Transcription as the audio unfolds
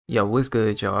Yo, what's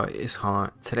good, y'all? It's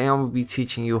Han. Today I'm gonna be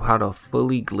teaching you how to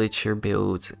fully glitch your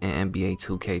builds in NBA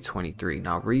 2K23.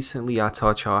 Now, recently I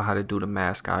taught y'all how to do the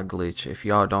mascot glitch. If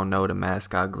y'all don't know the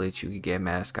mascot glitch, you can get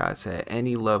mascots at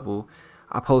any level.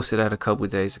 I posted that a couple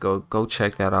days ago. Go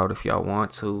check that out if y'all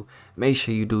want to. Make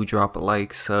sure you do drop a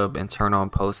like, sub, and turn on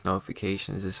post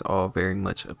notifications. It's all very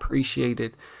much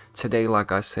appreciated. Today,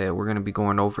 like I said, we're gonna be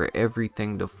going over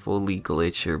everything to fully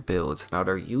glitch your builds. Now,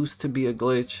 there used to be a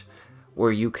glitch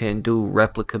where you can do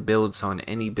replica builds on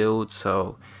any build.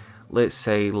 So let's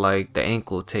say like the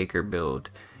ankle taker build,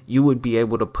 you would be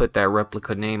able to put that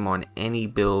replica name on any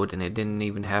build and it didn't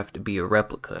even have to be a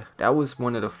replica. That was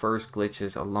one of the first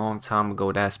glitches a long time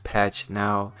ago that's patched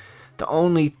now. The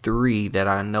only three that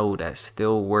I know that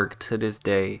still work to this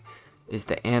day is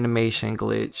the animation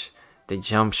glitch, the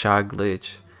jump shot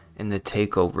glitch, and the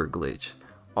takeover glitch.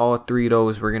 All three of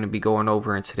those we're going to be going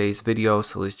over in today's video,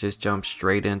 so let's just jump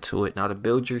straight into it. Now, the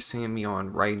build you're seeing me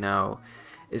on right now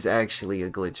is actually a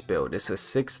glitch build. It's a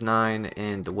 6'9",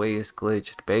 and the way it's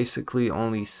glitched, basically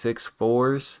only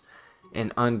 6'4"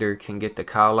 and under can get the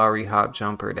Kyle Lowry hop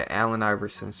jumper, the Allen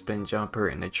Iverson spin jumper,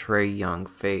 and the Trae Young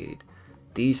fade.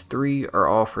 These three are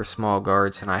all for small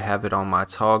guards, and I have it on my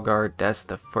tall guard. That's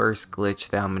the first glitch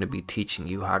that I'm going to be teaching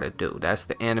you how to do. That's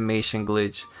the animation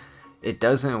glitch. It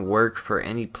doesn't work for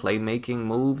any playmaking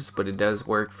moves, but it does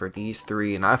work for these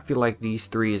three, and I feel like these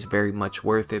three is very much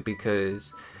worth it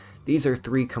because these are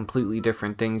three completely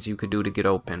different things you could do to get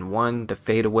open. One, the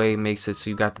fadeaway makes it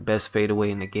so you got the best fadeaway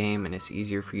in the game and it's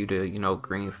easier for you to,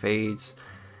 green fades.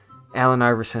 Allen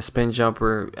Iverson spin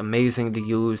jumper, amazing to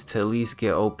use to at least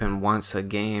get open once a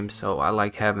game, so I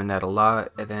like having that a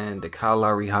lot. And then the Kyle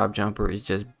Lowry hop jumper is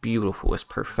just beautiful. It's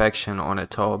perfection on a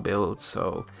tall build,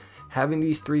 so having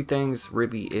these three things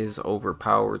really is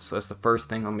overpowered. So that's the first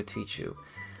thing I'm going to teach you.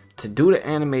 To do the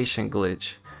animation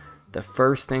glitch, the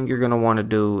first thing you're going to want to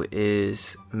do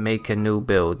is make a new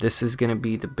build. This is going to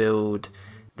be the build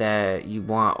that you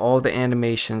want all the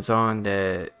animations on.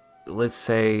 That, let's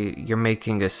say you're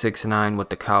making a 6'9" with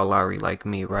the Kyle Lowry like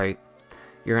me, right?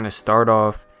 You're going to start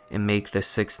off and make the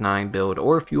 6'9" build.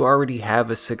 Or if you already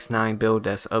have a 6'9" build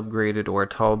that's upgraded or a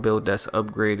tall build that's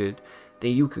upgraded,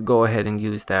 then you could go ahead and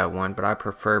use that one, but I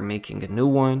prefer making a new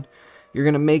one. You're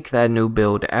going to make that new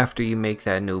build. After you make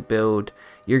that new build,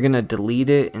 you're going to delete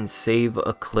it and save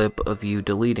a clip of you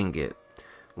deleting it.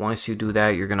 Once you do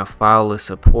that, you're going to file a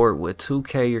support with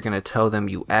 2K. You're going to tell them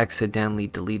you accidentally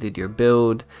deleted your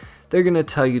build. They're going to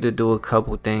tell you to do a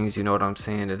couple things, you know what I'm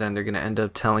saying, and then they're going to end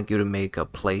up telling you to make a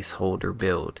placeholder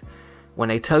build. When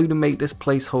they tell you to make this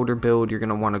placeholder build, you're going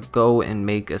to want to go and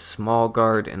make a small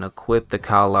guard and equip the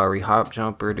Kyle Lowry hop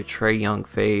jumper, the Trae Young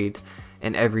fade,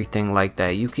 and everything like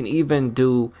that. You can even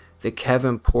do the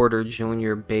Kevin Porter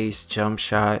Jr. base jump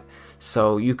shot.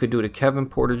 So you could do the Kevin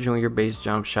Porter Jr. base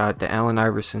jump shot, the Allen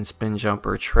Iverson spin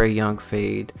jumper, Trae Young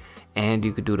fade, and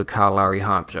you could do the Kyle Lowry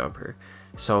hop jumper.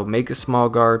 So make a small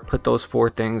guard, put those four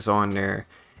things on there,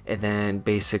 and then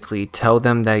basically tell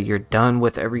them that you're done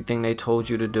with everything they told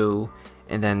you to do,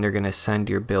 and then they're going to send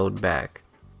your build back.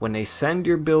 When they send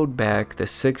your build back, the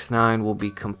 6'9" will be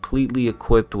completely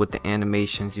equipped with the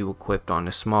animations you equipped on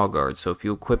the small guard. So if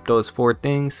you equip those four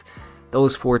things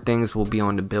will be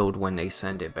on the build when they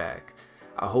send it back.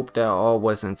 I hope that all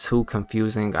wasn't too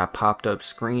confusing. I popped up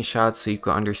screenshots so you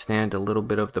can understand a little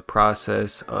bit of the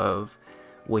process of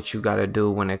what you got to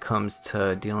do when it comes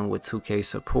to dealing with 2K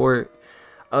support.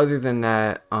 Other than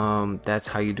that, that's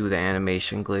how you do the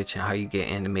animation glitch and how you get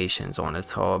animations on a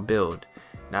tall build.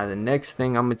 Now, the next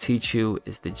thing I'm going to teach you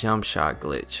is the jump shot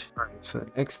glitch. Alright, so the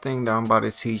next thing that I'm about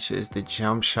to teach is the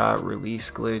jump shot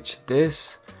release glitch.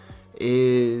 This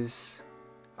is,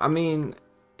 I mean,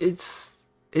 it's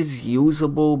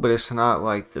usable, but it's not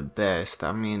like the best.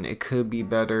 I mean, it could be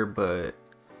better, but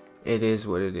it is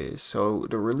what it is. So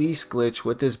the release glitch,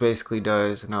 what this basically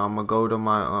does, now I'm going to go to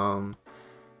my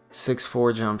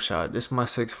 6'4" jump shot. This is my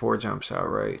 6'4" jump shot,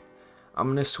 right? I'm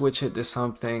gonna switch it to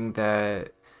something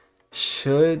that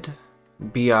should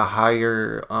be a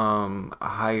higher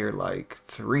like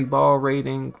 3-ball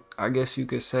rating, I guess you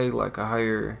could say, like a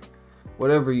higher,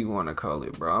 whatever you want to call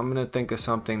it, bro. I'm gonna think of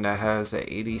something that has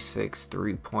a 86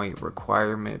 3-point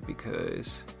requirement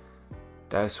because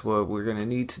that's what we're gonna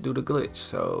need to do the glitch.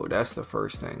 So that's the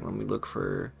first thing. Let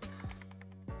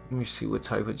me see what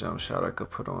type of jump shot I could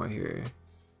put on here.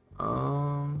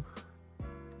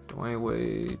 Dwayne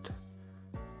Wade.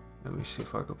 Let me see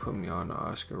if I could put me on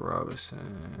Oscar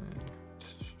Robinson.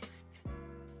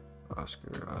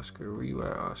 Oscar, where you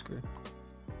at, Oscar?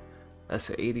 That's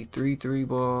an 83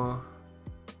 3-ball.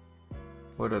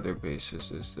 What other bases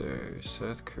is there?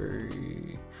 Seth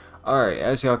Curry. Alright,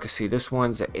 as y'all can see, this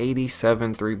one's an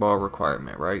 87 3-ball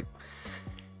requirement, right?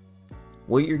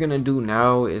 What you're gonna do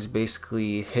now is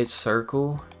basically hit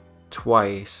circle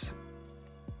twice.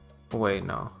 Wait,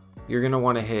 no. You're gonna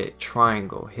want to hit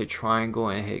triangle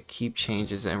and hit keep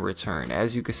changes and return.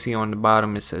 As you can see on the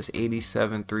bottom, it says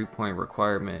 87 3-point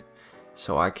requirement,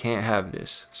 so I can't have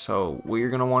this. So what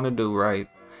you're gonna want to do, right,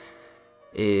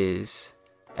 is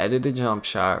edit a jump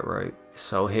shot, right?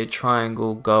 So hit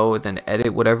triangle, go, then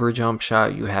edit whatever jump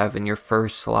shot you have in your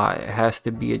first slot. It has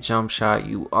to be a jump shot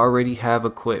you already have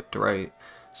equipped, right?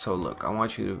 So look, I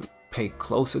want you to pay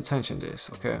close attention to this,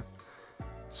 okay?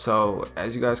 So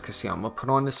as you guys can see, I'm gonna put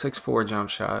on the 6'4" jump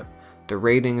shot. The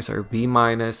ratings are B-, A+,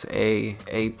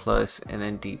 and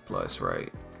then D+,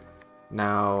 right?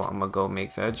 Now I'm gonna go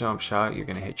make that jump shot. You're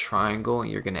gonna hit triangle and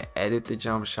you're gonna edit the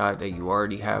jump shot that you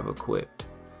already have equipped.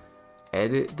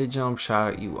 Edit the jump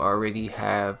shot you already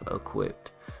have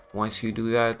equipped. Once you do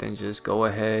that, then just go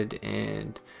ahead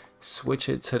and switch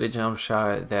it to the jump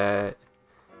shot that,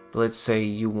 let's say,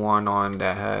 you want on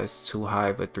that has too high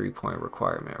of a 3-point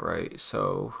requirement, right?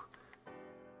 So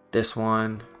this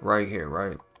one right here,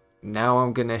 right? Now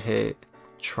I'm gonna hit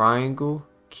triangle,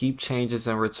 keep changes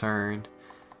and return,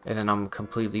 and then I'm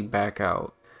completely back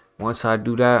out. Once I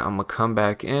do that, I'm gonna come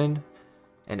back in,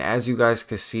 and as you guys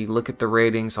can see, look at the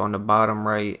ratings on the bottom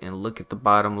right and look at the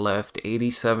bottom left.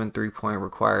 87 3-point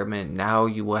requirement. Now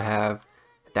you will have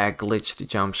that glitched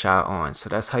jump shot on. So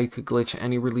that's how you could glitch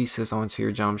any releases onto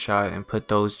your jump shot and put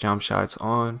those jump shots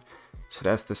on. So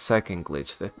that's the second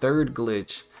glitch. The third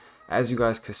glitch, as you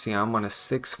guys can see, I'm on a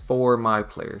 6'4" my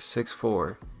player,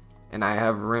 6'4", and I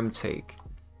have rim take.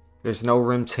 There's no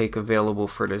rim take available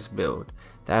for this build.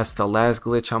 That's the last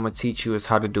glitch I'm gonna teach you, is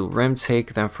how to do rim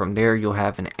take. Then from there you'll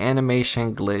have an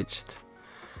animation glitched,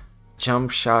 jump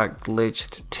shot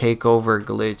glitched, takeover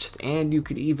glitched, and you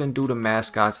could even do the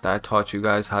mascots that I taught you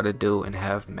guys how to do and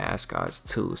have mascots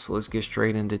too. So let's get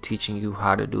straight into teaching you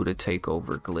how to do the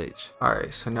takeover glitch.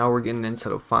 Alright, so now we're getting into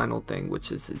the final thing,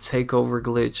 which is the takeover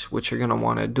glitch. What you're gonna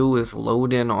want to do is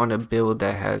load in on a build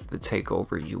that has the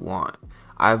takeover you want.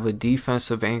 I have a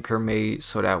defensive anchor made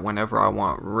so that whenever I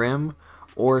want rim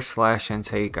or slash and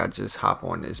take, I just hop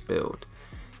on this build.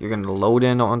 You're going to load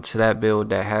in onto that build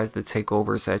that has the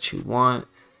takeovers that you want,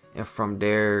 and from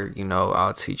there, you know,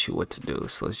 I'll teach you what to do.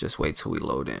 So let's just wait till we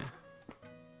load in.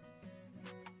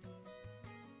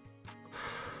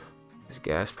 This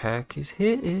gas pack is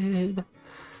hit.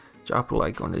 Drop a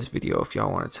like on this video if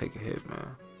y'all want to take a hit,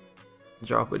 man.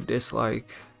 Drop a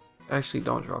dislike. Actually,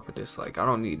 don't drop a dislike. I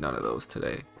don't need none of those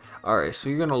today. Alright, so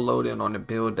you're going to load in on the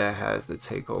build that has the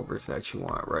takeovers that you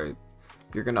want, right?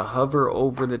 You're going to hover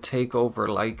over the takeover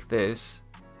like this.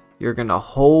 You're going to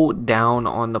hold down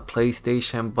on the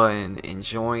PlayStation button and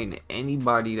join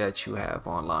anybody that you have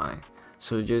online.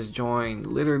 So just join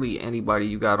literally anybody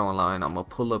you got online. I'm going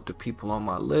to pull up the people on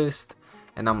my list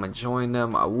and I'm going to join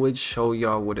them. I would show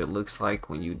y'all what it looks like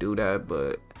when you do that,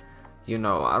 but you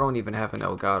know, I don't even have an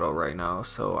Elgato right now,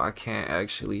 so I can't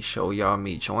actually show y'all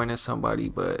me joining somebody.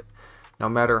 But no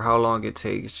matter how long it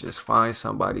takes, just find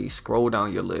somebody, scroll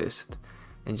down your list,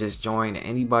 and just join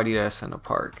anybody that's in a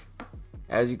park.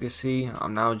 As you can see,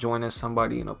 I'm now joining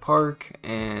somebody in a park,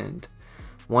 and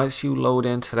once you load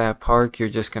into that park, you're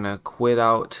just gonna quit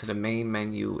out to the main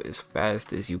menu as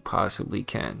fast as you possibly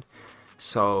can.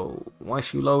 So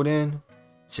once you load in,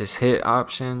 just hit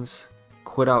options,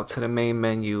 quit out to the main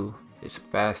menu as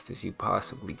fast as you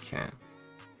possibly can.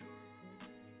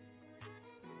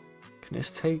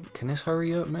 Can this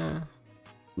hurry up, man?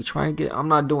 We trying to get, I'm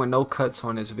not doing no cuts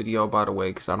on this video, by the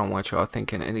way, because I don't want y'all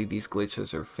thinking any of these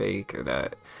glitches are fake or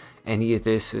that any of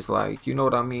this is like, you know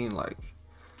what I mean? Like,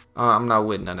 I'm not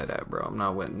with none of that, bro. I'm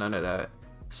not with none of that.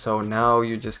 So now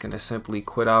you're just gonna simply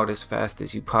quit out as fast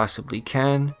as you possibly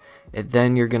can, and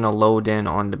then you're gonna load in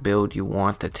on the build you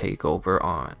want to take over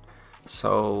on.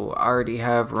 So I already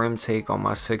have rim take on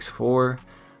my 6'4".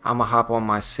 I'm gonna hop on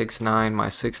my 6'9". My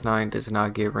 6'9" does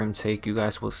not get rim take. You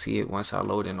guys will see it once I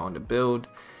load in on the build,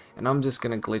 and I'm just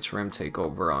gonna glitch rim take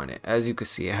over on it. As you can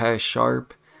see, it has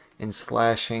sharp and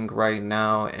slashing right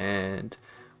now, and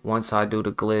once I do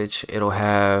the glitch, it'll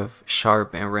have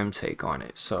sharp and rim take on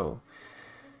it. So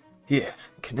yeah,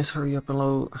 can this hurry up and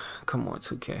load? Come on,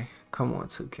 2K. Come on,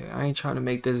 2K. I ain't trying to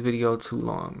make this video too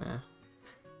long, man.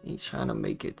 Ain't trying to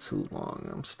make it too long.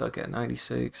 I'm stuck at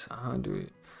 96, 100.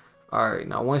 Alright,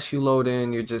 now once you load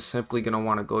in, you're just simply going to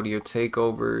want to go to your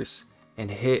takeovers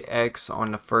and hit X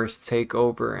on the first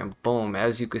takeover, and boom,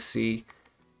 as you can see,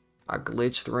 I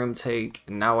glitched rim take,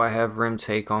 and now I have rim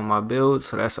take on my build.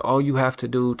 So that's all you have to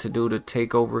do the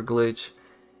takeover glitch.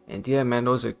 And yeah, man,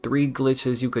 those are 3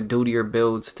 glitches you could do to your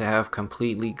builds to have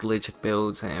completely glitched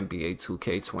builds in NBA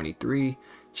 2K23.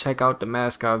 Check out the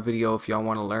mascot video if y'all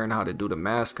want to learn how to do the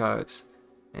mascots.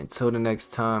 Until the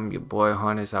next time, your boy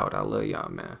Hunt is out. I love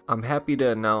y'all, man. I'm happy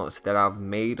to announce that I've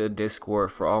made a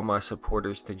Discord for all my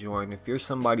supporters to join. If you're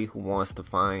somebody who wants to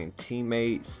find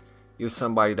teammates, you're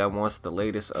somebody that wants the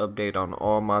latest update on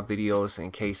all my videos in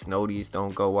case noties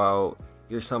don't go out,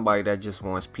 you're somebody that just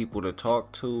wants people to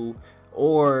talk to,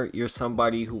 or you're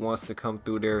somebody who wants to come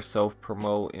through there,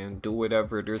 self-promote and do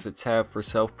whatever, there's a tab for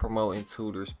self-promoting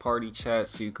too. There's party chat,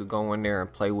 so you could go in there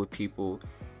and play with people.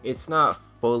 It's not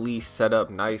fully set up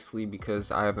nicely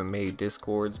because I haven't made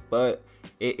Discords, but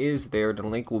it is there. The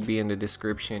link will be in the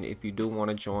description. If you do want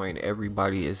to join,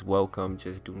 everybody is welcome.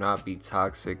 Just do not be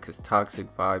toxic, because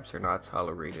toxic vibes are not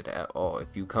tolerated at all.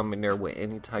 If you come in there with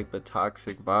any type of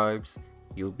toxic vibes,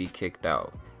 you'll be kicked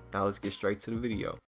out. Now let's get straight to the video.